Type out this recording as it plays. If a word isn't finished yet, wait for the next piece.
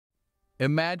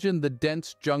Imagine the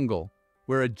dense jungle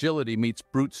where agility meets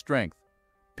brute strength.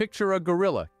 Picture a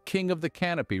gorilla, king of the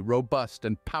canopy, robust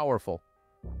and powerful.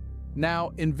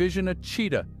 Now envision a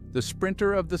cheetah, the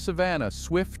sprinter of the savannah,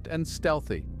 swift and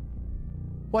stealthy.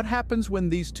 What happens when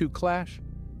these two clash?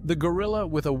 The gorilla,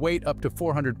 with a weight up to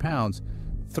 400 pounds,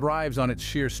 thrives on its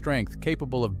sheer strength,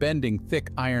 capable of bending thick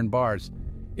iron bars,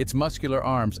 its muscular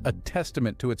arms a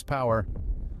testament to its power.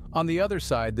 On the other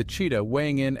side, the cheetah,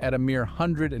 weighing in at a mere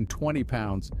 120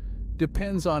 pounds,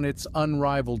 depends on its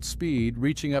unrivaled speed,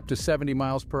 reaching up to 70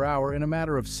 miles per hour in a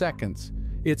matter of seconds.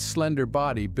 Its slender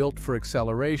body built for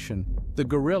acceleration, the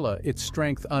gorilla, its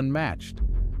strength unmatched.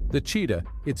 The cheetah,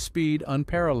 its speed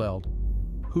unparalleled.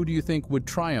 Who do you think would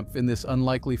triumph in this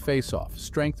unlikely face-off,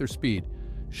 strength or speed?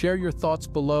 Share your thoughts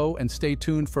below and stay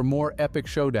tuned for more epic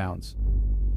showdowns.